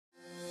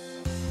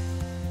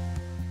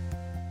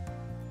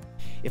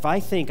If I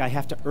think I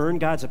have to earn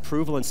God's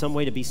approval in some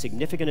way to be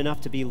significant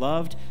enough to be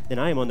loved, then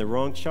I am on the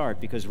wrong chart,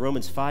 because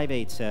Romans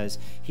 5:8 says,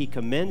 he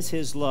commends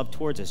his love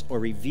towards us, or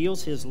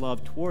reveals his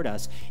love toward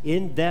us,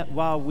 in that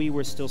while we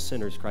were still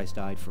sinners, Christ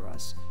died for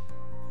us.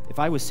 If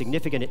I was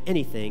significant at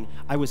anything,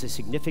 I was a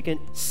significant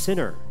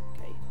sinner.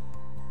 Okay?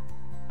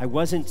 I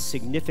wasn't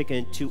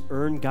significant to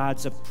earn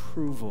God's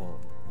approval.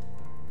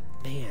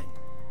 Man,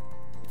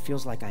 it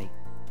feels like I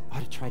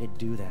ought to try to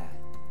do that.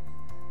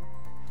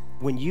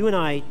 When you and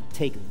I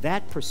take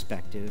that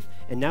perspective,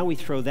 and now we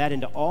throw that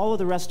into all of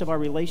the rest of our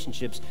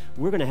relationships,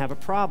 we're going to have a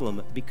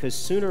problem, because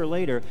sooner or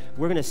later,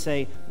 we're going to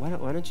say,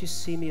 why don't you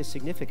see me as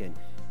significant?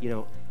 You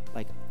know,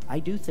 like, I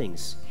do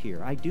things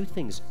here. I do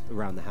things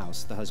around the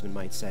house, the husband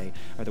might say,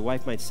 or the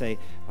wife might say,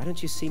 why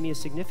don't you see me as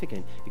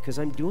significant? Because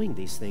I'm doing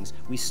these things.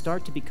 We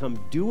start to become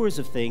doers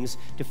of things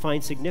to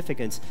find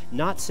significance,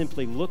 not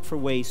simply look for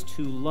ways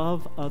to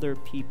love other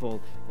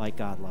people like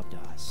God loved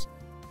us.